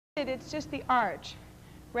It's just the arch,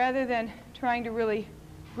 rather than trying to really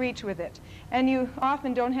reach with it. And you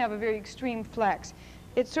often don't have a very extreme flex.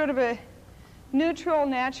 It's sort of a neutral,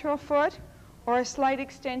 natural foot, or a slight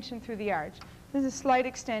extension through the arch. This is a slight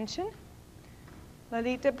extension.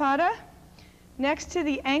 Lalita Pada. Next to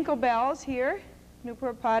the ankle bells here,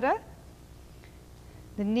 Nupur Pada.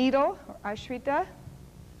 The needle, or Ashrita.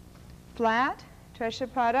 Flat, Tresha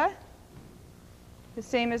Pada. The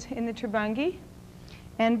same as in the Tribangi.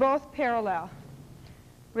 And both parallel,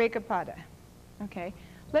 Rekha Pada. Okay,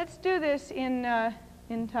 let's do this in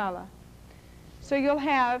Tala. So you'll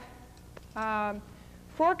have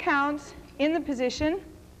 4 counts in the position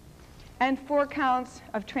and 4 counts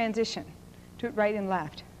of transition to right and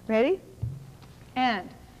left. Ready? And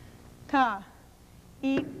ta,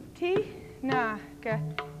 iti, na, ka,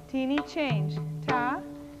 tini, change. Ta,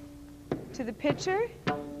 to the pitcher,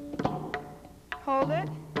 hold it.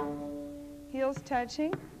 Heels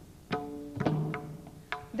touching.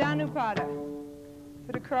 Dhanupada.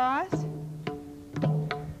 Foot across.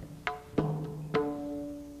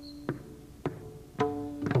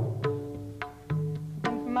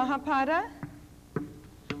 Mahapada.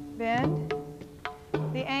 Bend.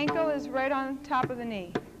 The ankle is right on top of the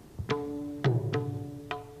knee.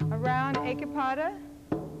 Around Ekapada.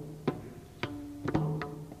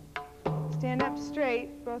 Stand up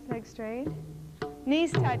straight, both legs straight.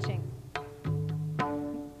 Knees touching.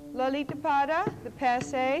 Lalita Pada, the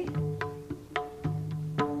passe,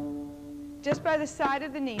 just by the side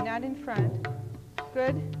of the knee, not in front.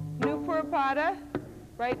 Good. Nupur Pada,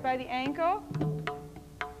 right by the ankle.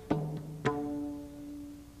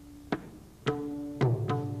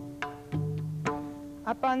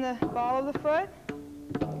 Up on the ball of the foot.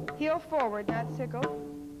 Heel forward, not sickle.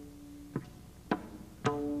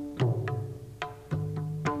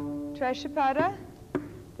 Trishapada.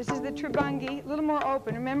 This is the Tribangi, a little more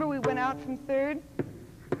open. Remember, we went out from third.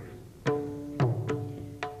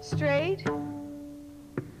 Straight.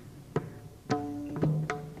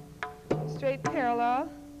 Straight parallel.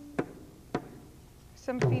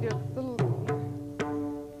 Some feet are a little...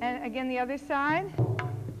 And again, the other side.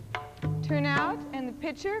 Turn out, and the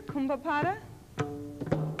pitcher, Kumbhapada.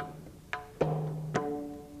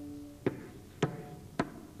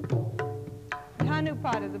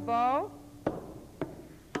 Dhanupada, the bow.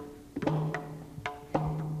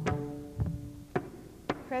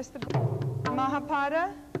 Press the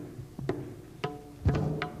Mahapada.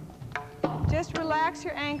 Just relax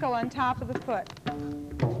your ankle on top of the foot.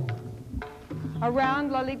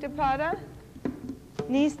 Around Lalita Pada.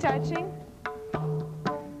 Knees touching.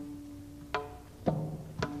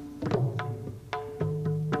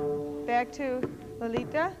 Back to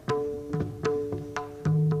Lalita.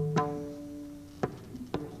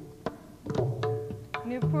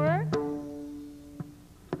 Nupur.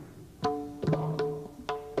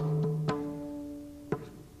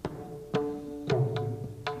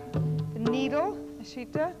 Needle,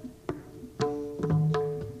 Ashita.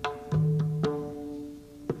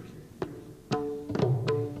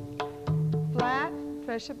 Flat,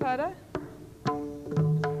 Trishapada.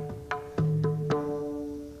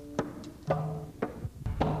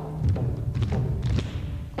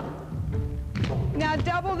 Now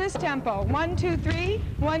double this tempo. 1, 2, 3,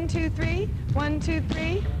 1, 2, 3, 1, 2,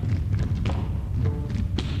 3.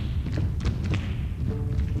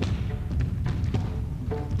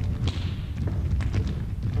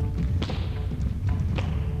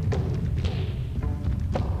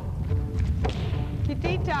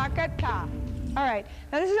 Ta. All right,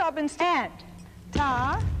 now this is up in stand.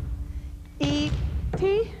 Ta,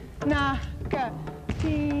 iti, na, ka,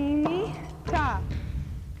 tini, ta.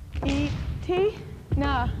 Iti,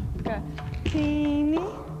 na, ka, tini,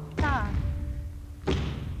 ta.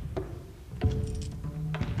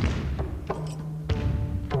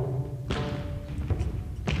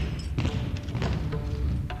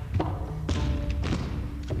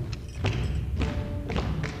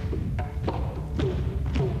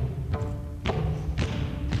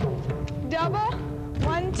 Double.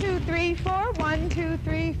 1, 2, 3, 4. 1, 2,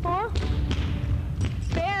 3, 4.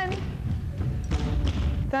 Bend.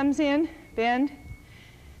 Thumbs in. Bend.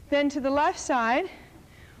 Then to the left side.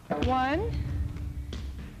 1,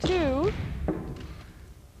 2.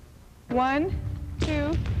 1,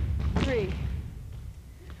 2, 3.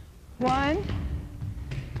 1,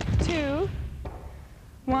 2.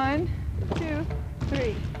 1, 2,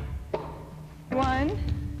 3. 1,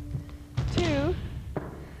 2.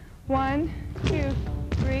 1, 2,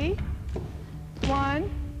 3. 1,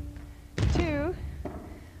 2.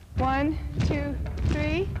 1, 2,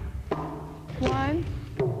 3. 1.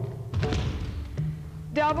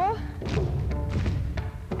 Double.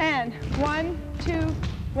 And 1, 2,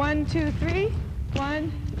 1, 2, 3,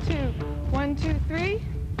 1, 2, 1, 2, 3.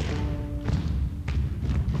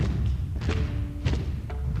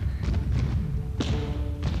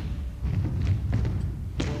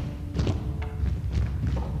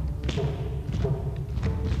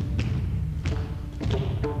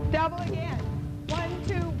 Double again. 1,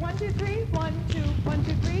 2, 1, 2, 3, 1, 2, 1,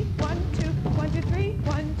 2, 3, 1, 2, 1, 2, 3,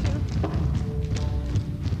 1, 2.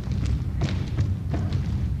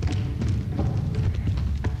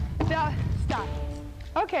 Stop.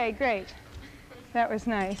 Okay, great. That was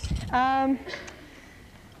nice. It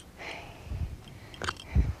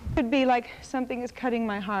would be like something is cutting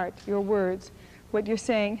my heart, your words, what you're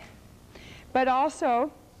saying. But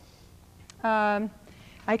also, I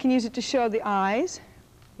can use it to show the eyes,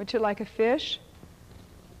 which are like a fish.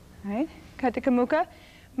 Right? Katakamukha.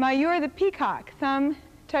 Mayur, the peacock, thumb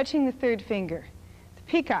touching the third finger. The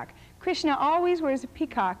peacock. Krishna always wears a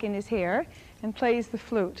peacock in his hair and plays the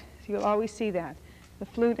flute. So you'll always see that. The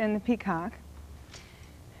flute and the peacock.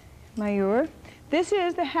 Mayur. This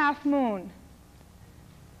is the half moon.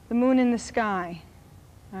 The moon in the sky.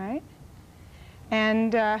 All right?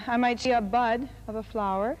 And I might see a bud of a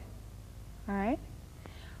flower. All right?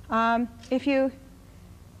 If you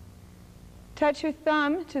touch your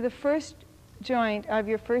thumb to the first joint of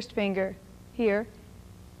your first finger, here,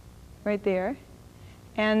 right there,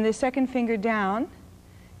 and the second finger down,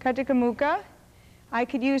 Katakamukha. I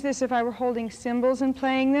could use this if I were holding cymbals and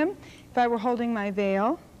playing them, if I were holding my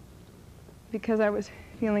veil, because I was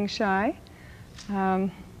feeling shy.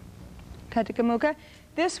 Katakamukha.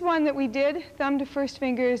 This one that we did, thumb to first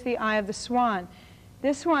finger, is the eye of the swan.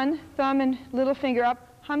 This one, thumb and little finger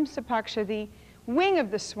up, Hamsapaksha, the wing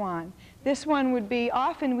of the swan. This one would be,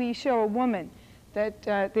 often we show a woman, that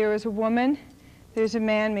there is a woman, there's a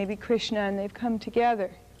man, maybe Krishna, and they've come together.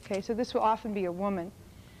 Okay, so this will often be a woman.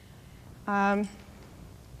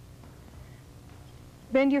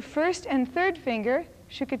 Bend your first and third finger,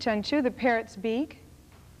 Shukachanchu, the parrot's beak,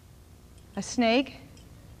 a snake.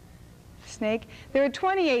 Snake. There are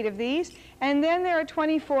 28 of these, and then there are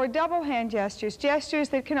 24 double hand gestures, gestures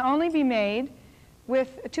that can only be made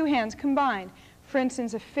with two hands combined. For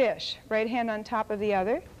instance, a fish, right hand on top of the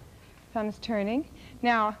other, thumbs turning.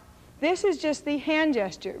 Now, this is just the hand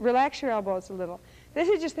gesture. Relax your elbows a little. This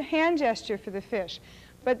is just the hand gesture for the fish,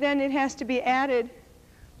 but then it has to be added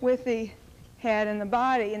with the head and the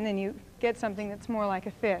body, and then you get something that's more like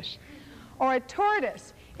a fish. Or a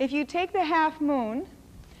tortoise. If you take the half moon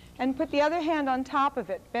and put the other hand on top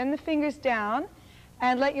of it, bend the fingers down,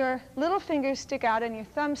 and let your little fingers stick out and your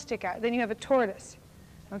thumb stick out, then you have a tortoise.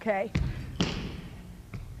 Okay?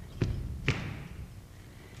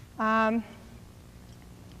 Palms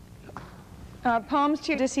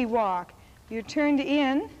to your Odissi walk. You're turned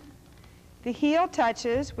in, the heel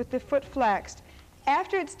touches with the foot flexed.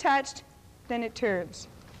 After it's touched, then it turns,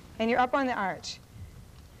 and you're up on the arch.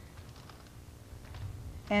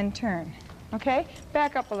 And turn. Okay?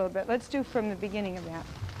 Back up a little bit. Let's do from the beginning of that.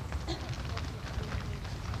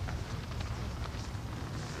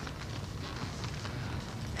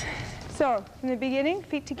 So, from the beginning,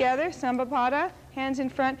 feet together, Sambhapada, hands in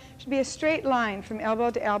front. Should be a straight line from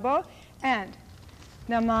elbow to elbow. And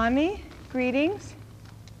Namami, greetings.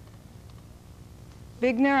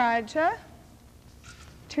 Vignaraja,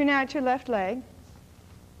 turn out your left leg.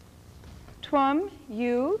 Twam,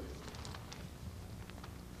 you.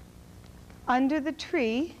 Under the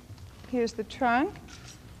tree, here's the trunk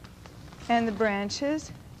and the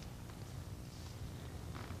branches.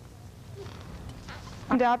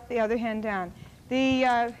 And up, the other hand down.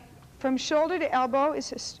 The from shoulder to elbow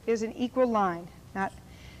is an equal line. Not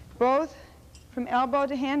both from elbow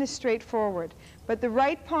to hand is straight forward, but the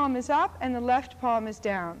right palm is up and the left palm is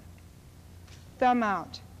down. Thumb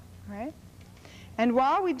out, right? And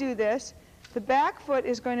while we do this, the back foot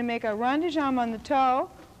is going to make a rond de jambe on the toe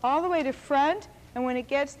all the way to front, and when it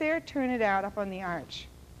gets there, turn it out up on the arch.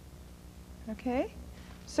 Okay?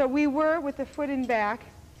 So we were with the foot in back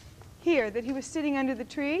here, that he was sitting under the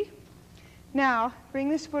tree. Now, bring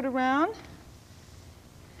this foot around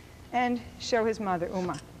and show his mother,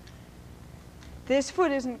 Uma. This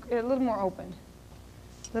foot is a little more open.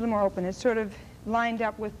 A little more open. It's sort of lined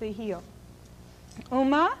up with the heel.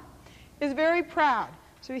 Uma is very proud.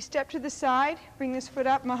 So we step to the side, bring this foot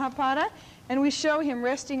up, Mahapada, and we show him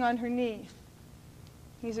resting on her knee.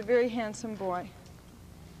 He's a very handsome boy.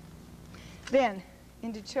 Then,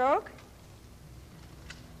 into choke,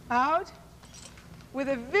 out, with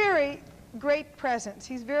a very great presence.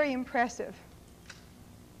 He's very impressive.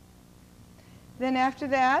 Then after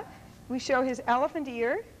that, we show his elephant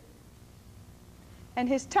ear and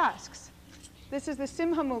his tusks. This is the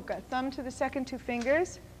Simhamukha, thumb to the second two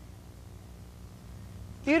fingers.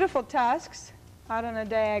 Beautiful tusks out on a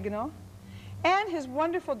diagonal. And his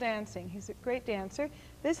wonderful dancing. He's a great dancer.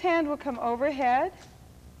 This hand will come overhead,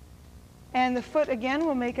 and the foot again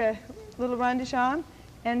will make a little rondisham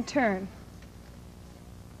and turn.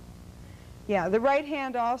 Yeah, the right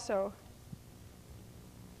hand also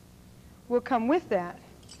will come with that.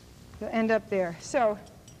 You'll end up there. So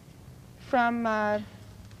from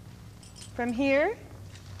here,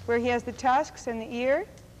 where he has the tusks and the ear,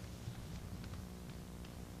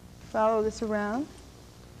 follow this around.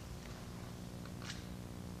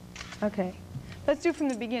 Okay, let's do from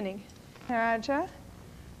the beginning. Raja,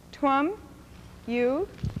 Twam, you,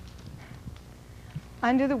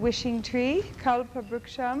 under the wishing tree, Kalpa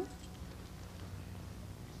Bruksham,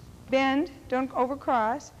 bend, don't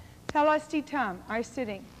overcross, Talastitam, our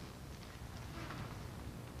sitting.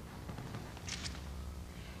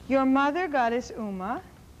 Your mother, goddess Uma,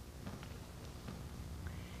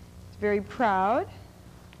 is very proud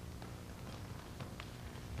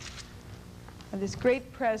of this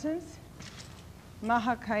great presence,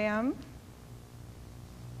 Mahakayam,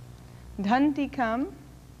 Dhantikam,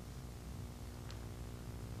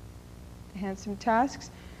 the handsome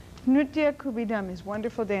tusks, Nritya Kubidam, his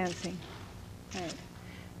wonderful dancing. Right.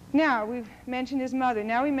 Now, we've mentioned his mother.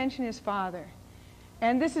 Now we mention his father.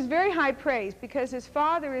 And this is very high praise because his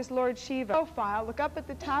father is Lord Shiva. Profile, look up at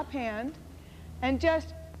the top hand, and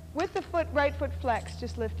just with the foot, right foot flex,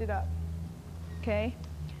 just lift it up. Okay?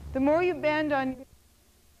 The more you bend on